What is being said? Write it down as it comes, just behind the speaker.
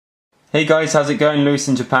Hey guys, how's it going? Lewis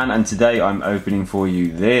in Japan, and today I'm opening for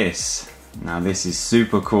you this. Now this is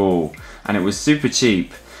super cool and it was super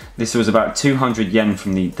cheap. This was about 200 yen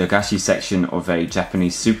from the dagashi section of a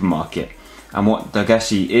Japanese supermarket. And what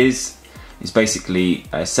dagashi is basically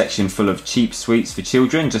a section full of cheap sweets for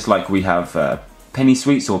children, just like we have penny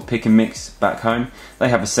sweets or pick and mix back home. They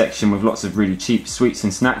have a section with lots of really cheap sweets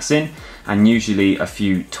and snacks in, and usually a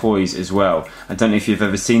few toys as well. I don't know if you've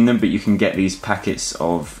ever seen them, but you can get these packets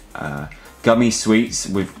of gummy sweets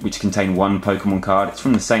which contain one Pokemon card. It's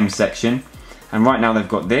from the same section, and right now they've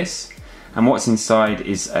got this, and what's inside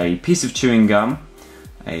is a piece of chewing gum,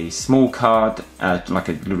 a small card, like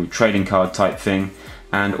a little trading card type thing,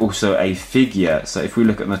 and also a figure. So if we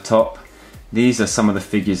look at the top, these are some of the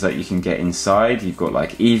figures that you can get inside. You've got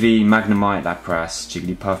like Eevee, Magnemite, Lapras,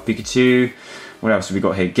 Jigglypuff, Pikachu. What else have we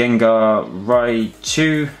got here? Gengar,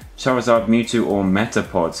 Raichu, Charizard, Mewtwo, or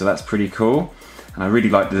Metapod. So that's pretty cool. And I really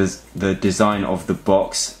like the design of the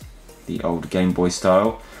box, the old Game Boy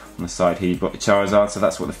style. On the side here you've got the Charizard, so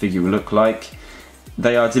that's what the figure will look like.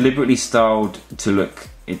 They are deliberately styled to look,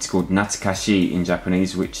 it's called Natsukashi in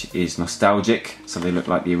Japanese, which is nostalgic, so they look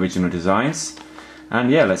like the original designs.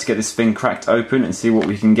 And yeah, let's get this thing cracked open and see what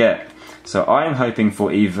we can get. So I am hoping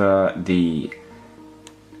for either the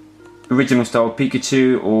original style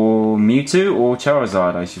Pikachu or Mewtwo or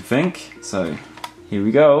Charizard, I should think. So here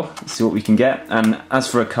we go, let's see what we can get. And as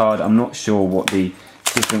for a card, I'm not sure what the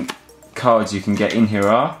different cards you can get in here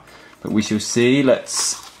are, but we shall see.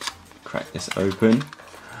 Let's crack this open.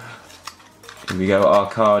 Here we go, our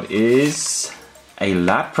card is a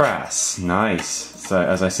Lapras. Nice. So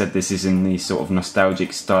as I said, this is in the sort of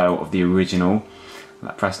nostalgic style of the original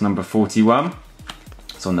Lapras number 41.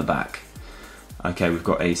 It's on the back. Okay, we've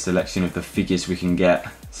got a selection of the figures we can get.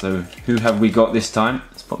 So who have we got this time?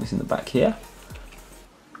 Let's pop this in the back here.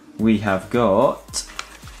 We have got...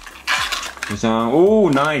 Oh,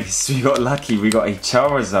 nice! We got lucky, we got a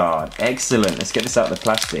Charizard. Excellent, let's get this out of the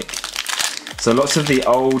plastic. So lots of the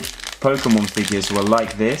old Pokemon figures were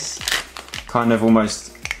like this, kind of almost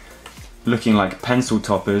looking like pencil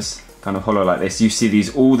toppers, kind of hollow like this. You see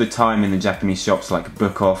these all the time in the Japanese shops like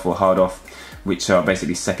Book Off or Hard Off, which are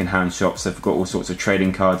basically second-hand shops. They've got all sorts of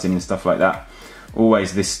trading cards in and stuff like that.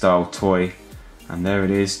 Always this style toy. And there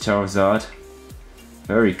it is, Charizard.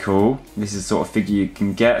 Very cool. This is the sort of figure you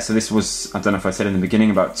can get. So this was, I don't know if I said in the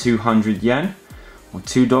beginning, about 200 yen or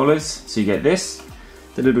 $2. So you get this,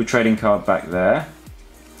 the little trading card back there.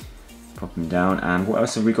 Pop them down, and what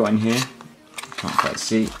else have we got in here? Can't quite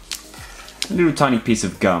see. A little tiny piece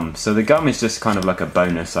of gum. So the gum is just kind of like a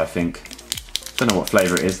bonus, I think. Don't know what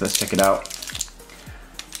flavour it is, let's check it out.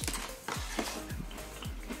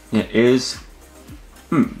 It is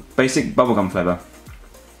basic bubblegum flavour.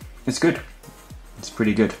 It's good. It's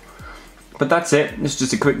pretty good. But that's it. It's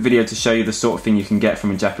just a quick video to show you the sort of thing you can get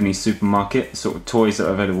from a Japanese supermarket, sort of toys that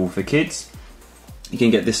are available for kids. You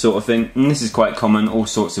can get this sort of thing, and this is quite common, all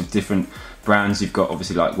sorts of different brands. You've got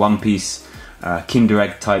obviously like One Piece, Kinder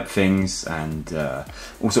Egg type things, and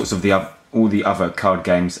all sorts of all the other card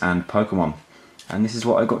games and Pokemon. And this is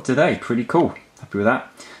what I got today. Pretty cool. Happy with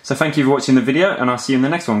that. So thank you for watching the video, and I'll see you in the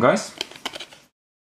next one, guys.